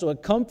it's also a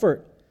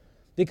comfort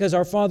because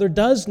our Father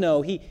does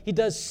know. He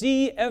does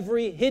see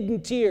every hidden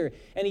tear,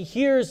 and He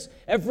hears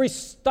every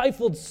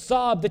stifled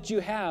sob that you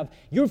have.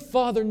 Your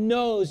Father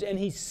knows, and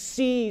He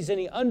sees, and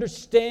He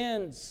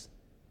understands.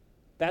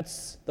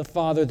 That's the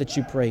Father that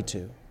you pray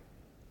to.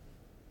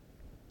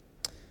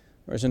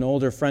 There's an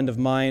older friend of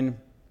mine,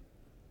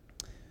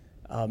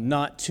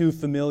 not too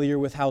familiar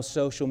with how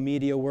social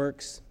media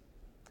works,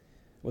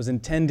 was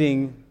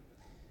intending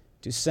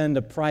to send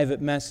a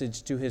private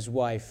message to his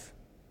wife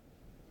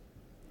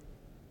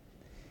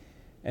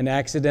and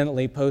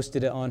accidentally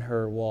posted it on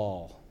her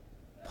wall,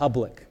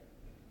 public.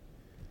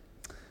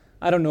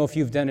 I don't know if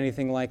you've done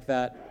anything like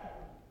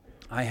that.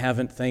 I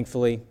haven't,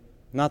 thankfully.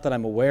 Not that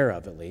I'm aware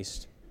of, at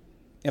least.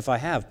 If I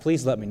have,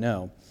 please let me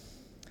know.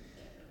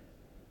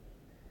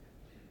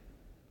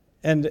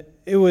 And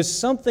it was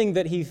something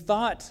that he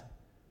thought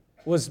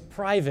was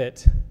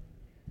private,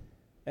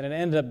 and it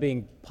ended up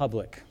being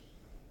public.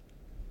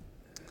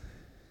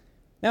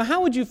 Now,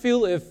 how would you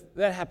feel if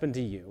that happened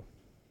to you?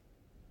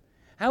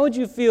 How would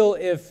you feel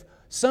if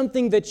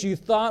something that you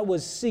thought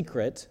was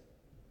secret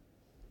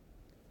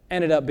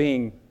ended up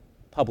being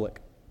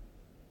public?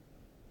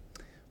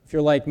 If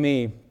you're like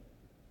me,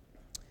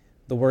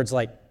 the words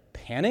like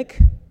panic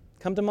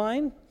come to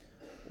mind,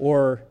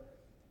 or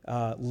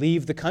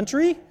leave the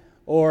country,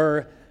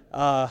 or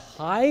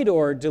hide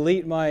or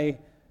delete my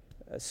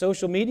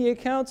social media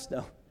accounts.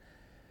 No.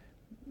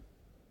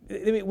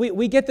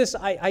 We get this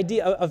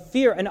idea of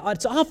fear, and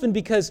it's often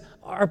because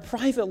our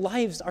private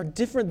lives are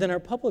different than our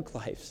public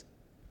lives.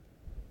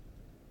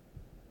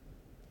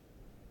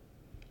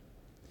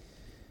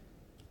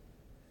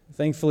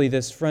 Thankfully,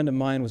 this friend of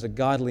mine was a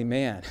godly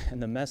man, and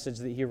the message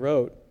that he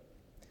wrote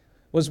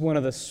was one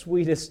of the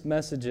sweetest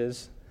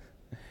messages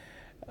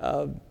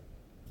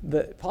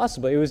that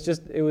possibly.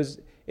 It was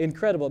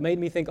incredible. It made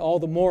me think all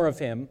the more of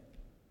him.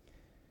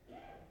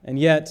 And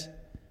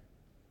yet,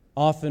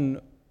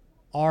 often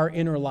our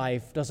inner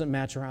life doesn't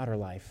match our outer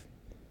life.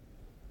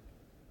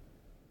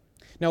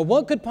 Now,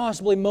 what could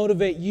possibly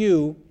motivate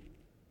you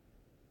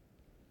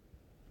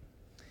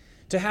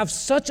to have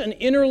such an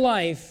inner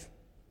life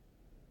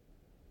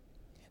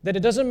that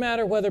it doesn't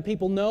matter whether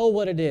people know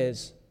what it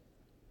is,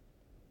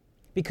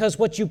 because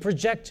what you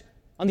project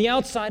on the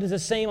outside is the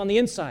same on the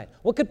inside?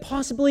 What could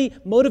possibly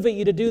motivate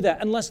you to do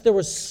that unless there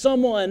was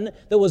someone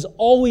that was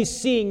always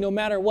seeing no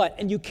matter what,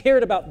 and you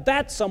cared about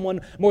that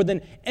someone more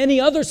than any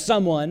other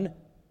someone?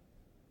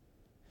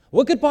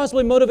 What could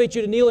possibly motivate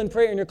you to kneel in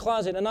prayer in your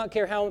closet and not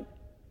care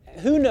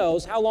who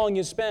knows how long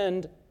you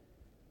spend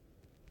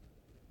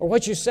or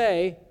what you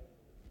say?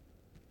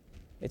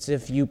 It's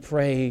if you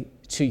pray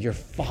to your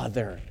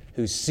Father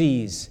who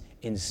sees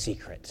in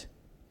secret.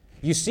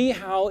 You see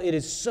how it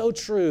is so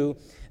true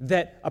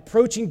that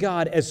approaching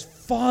God as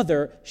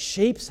Father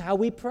shapes how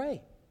we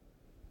pray.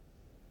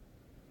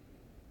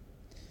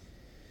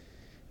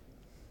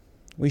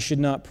 We should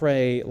not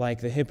pray like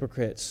the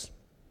hypocrites.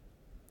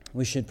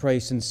 We should pray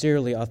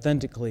sincerely,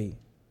 authentically,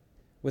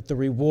 with the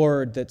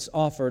reward that's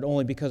offered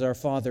only because our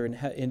Father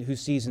who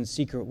sees in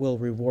secret will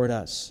reward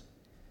us.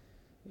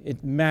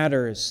 It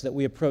matters that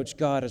we approach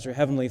God as our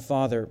Heavenly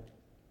Father.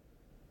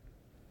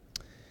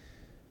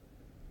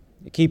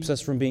 It keeps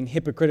us from being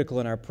hypocritical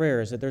in our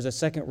prayers. That there's a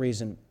second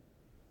reason.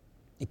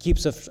 It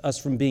keeps us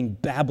from being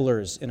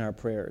babblers in our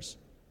prayers.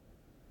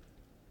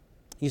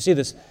 You see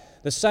this.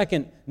 The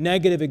second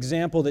negative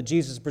example that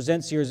Jesus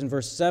presents here is in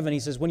verse 7.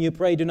 He says, when you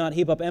pray, do not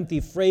heap up empty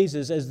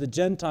phrases as the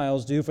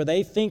Gentiles do, for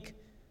they think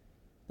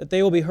that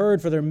they will be heard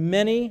for their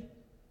many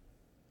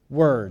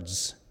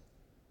words.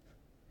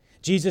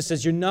 Jesus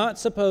says you're not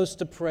supposed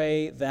to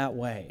pray that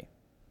way.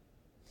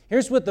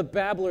 Here's what the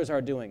babblers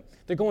are doing.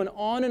 They're going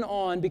on and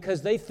on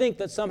because they think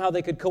that somehow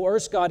they could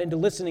coerce God into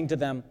listening to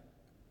them.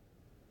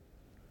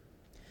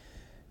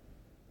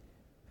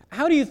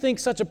 How do you think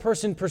such a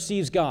person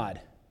perceives God?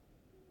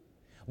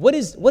 What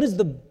is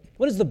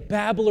the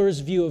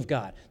babbler's view of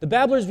God? The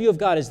babbler's view of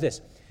God is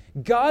this: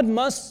 God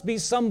must be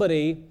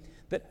somebody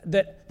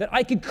that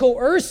I could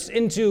coerce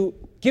into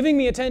giving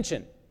me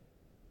attention.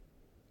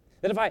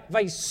 That if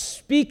I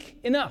speak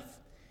enough,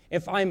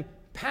 if I'm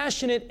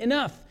passionate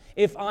enough,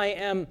 if I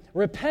am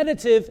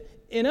repetitive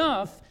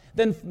enough,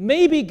 then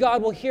maybe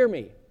God will hear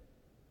me.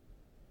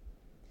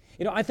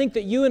 You know, I think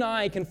that you and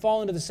I can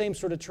fall into the same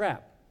sort of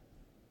trap.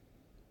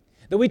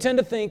 That we tend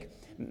to think,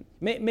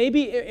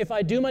 maybe if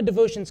I do my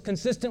devotions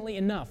consistently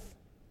enough,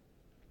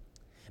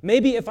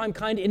 Maybe if I'm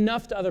kind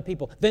enough to other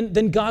people,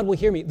 then God will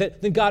hear me.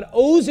 Then God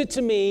owes it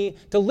to me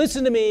to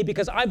listen to me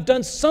because I've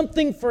done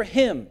something for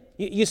Him.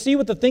 You see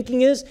what the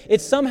thinking is?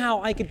 It's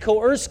somehow I could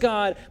coerce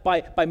God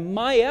by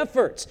my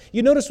efforts.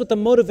 You notice what the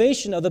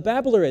motivation of the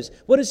babbler is.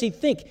 What does he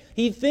think?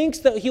 He thinks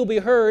that he'll be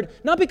heard,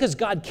 not because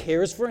God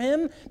cares for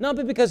him, not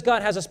because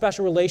God has a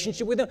special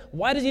relationship with him.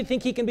 Why does he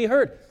think he can be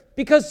heard?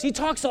 Because he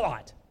talks a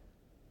lot.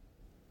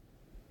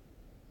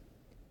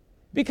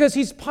 Because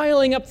he's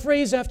piling up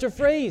phrase after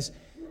phrase.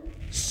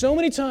 So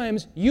many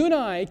times, you and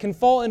I can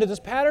fall into this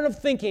pattern of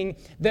thinking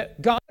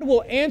that God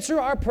will answer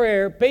our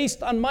prayer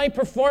based on my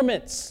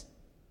performance.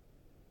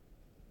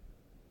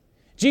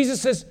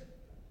 Jesus says,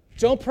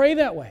 don't pray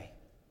that way.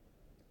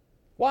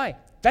 Why?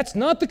 That's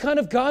not the kind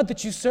of God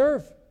that you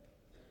serve.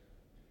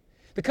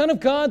 The kind of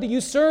God that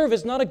you serve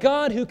is not a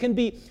God whose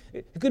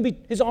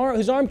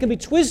arm can be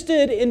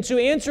twisted into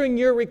answering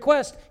your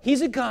request.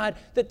 He's a God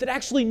that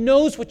actually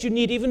knows what you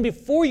need even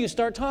before you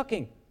start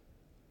talking.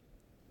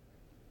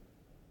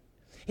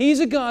 He's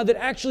a God that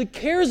actually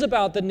cares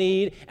about the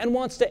need and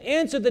wants to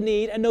answer the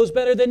need and knows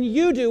better than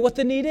you do what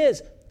the need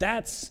is.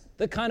 That's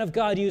the kind of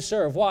God you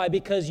serve. Why?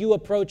 Because you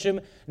approach Him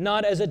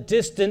not as a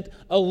distant,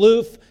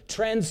 aloof,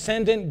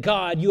 transcendent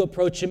God. You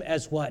approach Him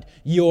as what?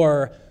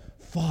 Your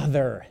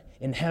Father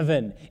in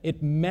heaven.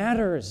 It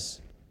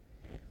matters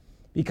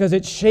because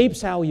it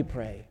shapes how you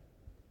pray.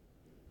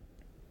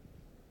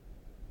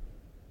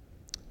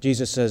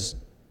 Jesus says,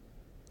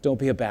 don't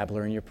be a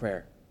babbler in your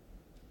prayer.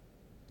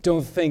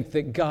 Don't think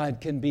that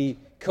God can be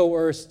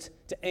coerced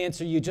to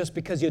answer you just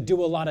because you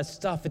do a lot of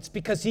stuff. It's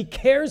because He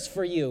cares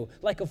for you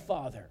like a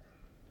father.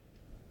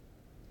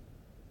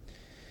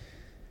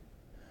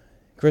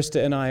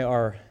 Krista and I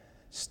are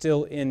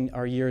still in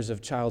our years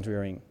of child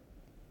rearing.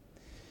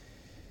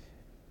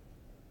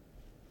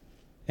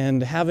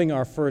 And having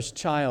our first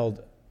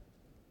child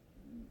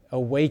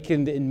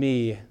awakened in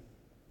me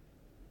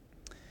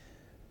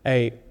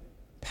a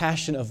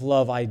passion of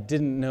love I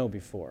didn't know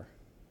before.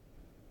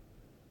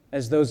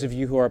 As those of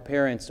you who are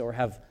parents or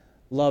have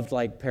loved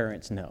like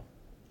parents know.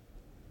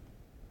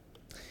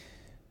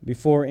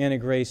 Before Anna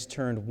Grace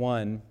turned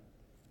 1,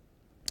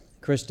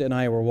 Krista and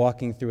I were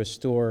walking through a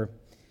store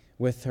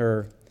with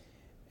her,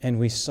 and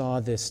we saw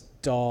this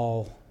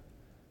doll,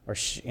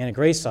 Anna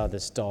Grace saw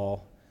this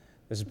doll.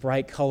 There's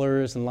bright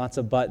colors and lots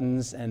of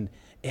buttons, and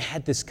it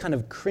had this kind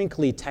of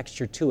crinkly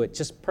texture to it,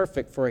 just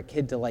perfect for a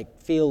kid to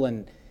feel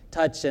and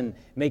touch and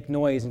make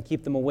noise and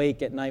keep them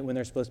awake at night when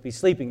they're supposed to be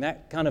sleeping,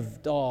 that kind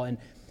of doll.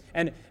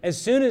 And as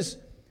soon as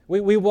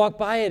we walk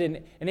by it,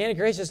 and Anna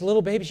Grace, this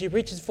little baby, she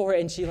reaches for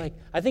it, and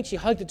I think she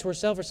hugged it to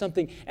herself or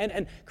something,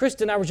 and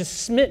Krista and I were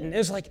just smitten. It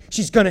was like,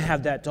 she's going to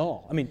have that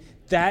doll. I mean,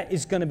 that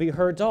is going to be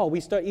her doll. We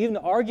even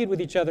argued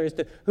with each other as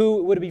to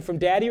who would it be, from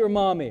daddy or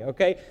mommy,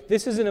 okay?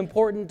 This is an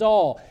important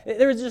doll.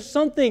 There's just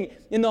something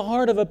in the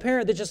heart of a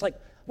parent that's just like,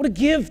 I want to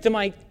give to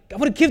my kid. I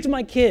want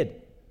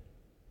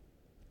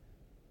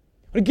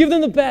to give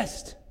them the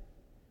best.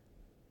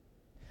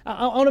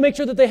 I want to make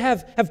sure that they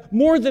have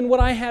more than what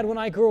I had when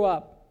I grew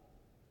up.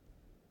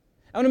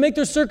 I want to make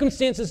their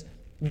circumstances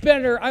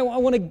better. I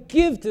want to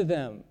give to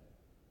them.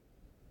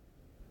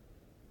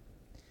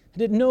 I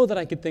didn't know that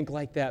I could think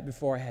like that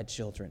before I had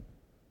children.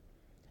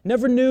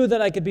 Never knew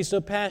that I could be so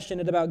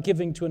passionate about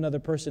giving to another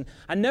person.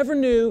 I never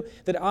knew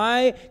that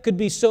I could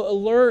be so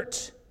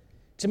alert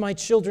to my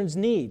children's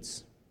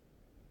needs.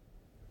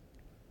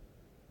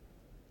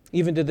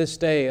 Even to this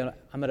day,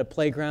 I'm at a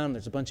playground,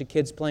 there's a bunch of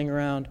kids playing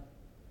around.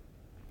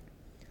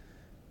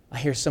 I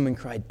hear someone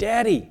cry,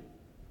 "Daddy!"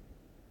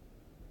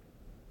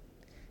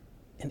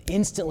 And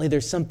instantly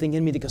there's something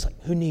in me that goes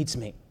like, who needs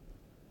me?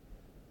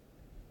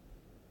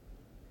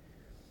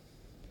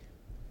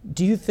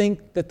 Do you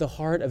think that the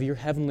heart of your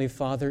Heavenly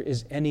Father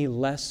is any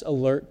less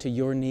alert to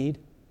your need?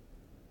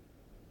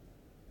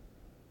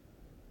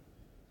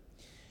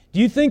 Do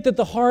you think that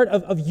the heart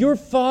of your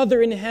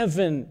Father in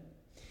heaven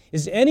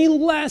is any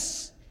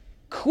less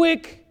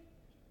quick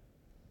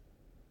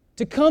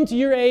to come to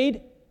your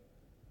aid?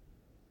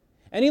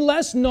 Any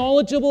less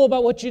knowledgeable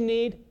about what you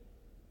need?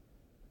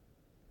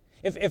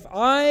 If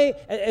I,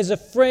 as a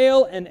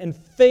frail and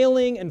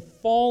failing and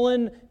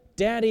fallen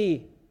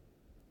daddy,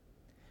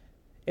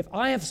 if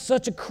I have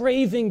such a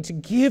craving to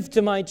give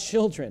to my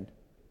children,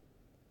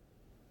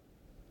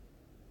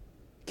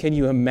 can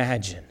you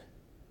imagine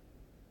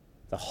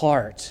the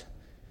heart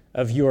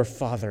of your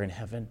Father in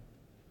heaven?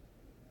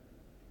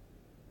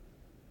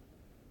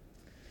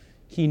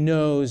 He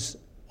knows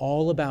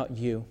all about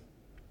you.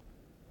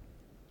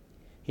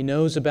 He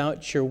knows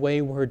about your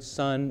wayward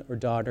son or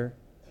daughter.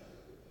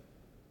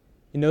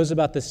 He knows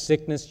about the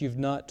sickness you've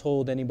not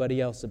told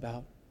anybody else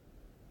about.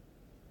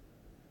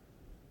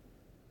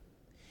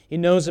 He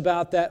knows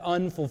about that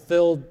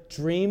unfulfilled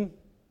dream.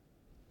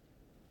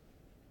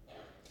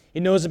 He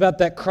knows about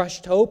that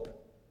crushed hope.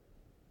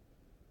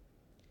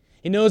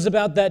 He knows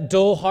about that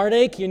dull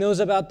heartache. He knows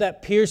about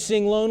that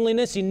piercing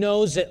loneliness. He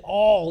knows it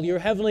all. Your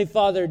Heavenly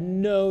Father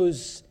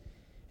knows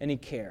and He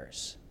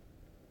cares.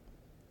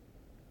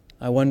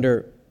 I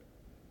wonder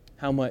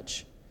how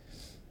much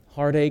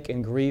heartache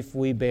and grief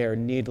we bear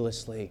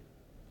needlessly,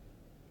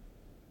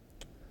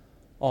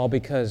 all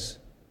because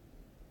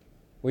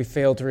we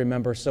fail to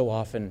remember so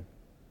often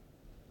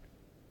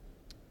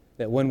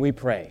that when we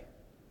pray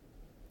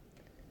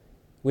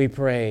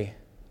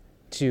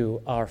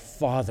to our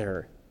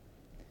Father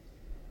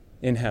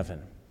in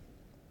heaven.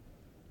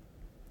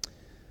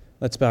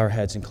 Let's bow our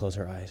heads and close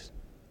our eyes.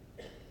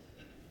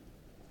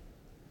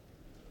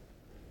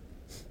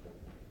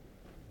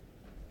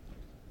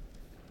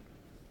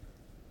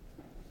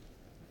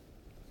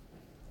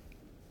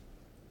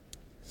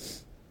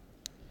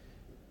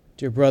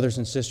 Dear brothers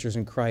and sisters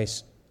in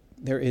Christ,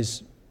 there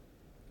is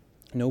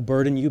no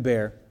burden you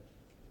bear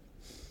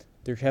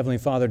that your Heavenly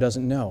Father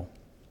doesn't know.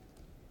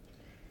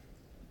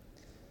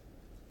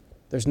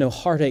 There's no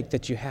heartache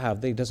that you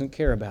have that He doesn't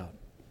care about.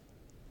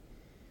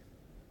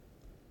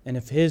 And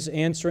if His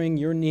answering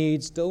your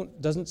needs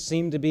doesn't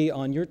seem to be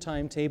on your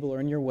timetable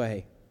or in your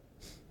way,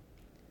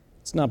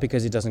 it's not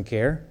because He doesn't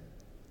care.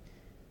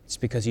 It's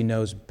because He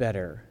knows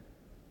better.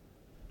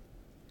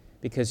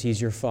 Because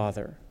He's your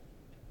Father.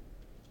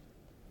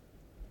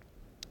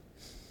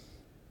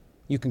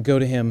 You can go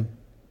to Him.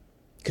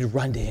 You can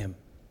run to Him.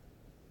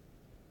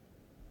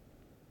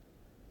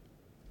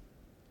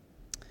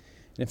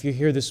 And if you're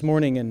here this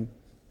morning and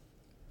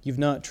you've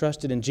not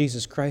trusted in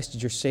Jesus Christ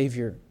as your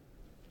Savior,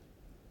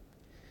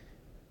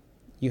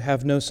 you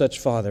have no such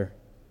Father.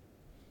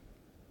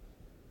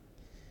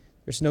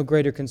 There's no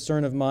greater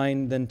concern of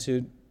mine than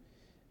to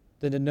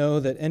know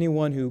that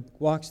anyone who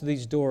walks through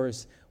these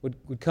doors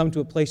would come to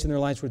a place in their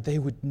lives where they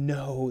would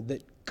know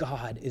that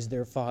God is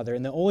their Father.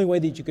 And the only way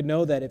that you could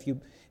know that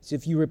is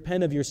if you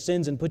repent of your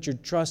sins and put your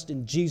trust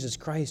in Jesus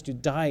Christ who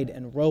died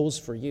and rose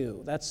for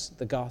you. That's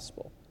the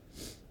gospel.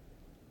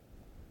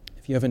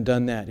 If you haven't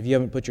done that, if you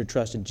haven't put your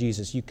trust in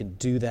Jesus, you can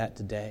do that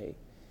today.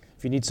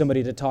 If you need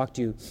somebody to talk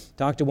to,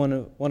 talk to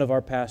one of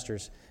our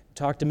pastors.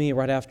 Talk to me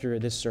right after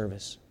this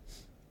service.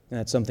 And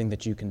that's something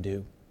that you can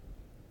do.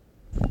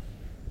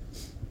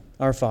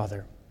 Our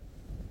Father,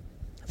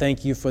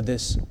 thank You for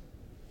this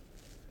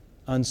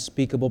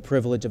unspeakable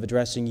privilege of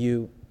addressing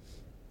You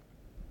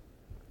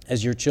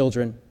as Your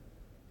children.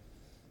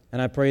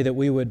 And I pray that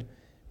we would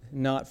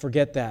not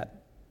forget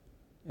that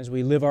as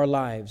we live our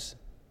lives,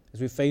 as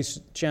we face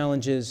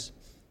challenges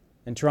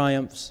and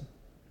triumphs,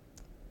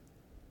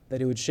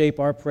 that it would shape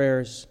our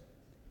prayers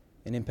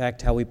and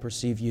impact how we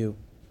perceive You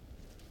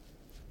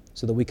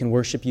so that we can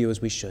worship You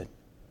as we should.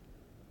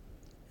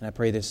 And I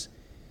pray this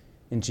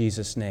in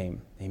Jesus'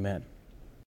 name. Amen.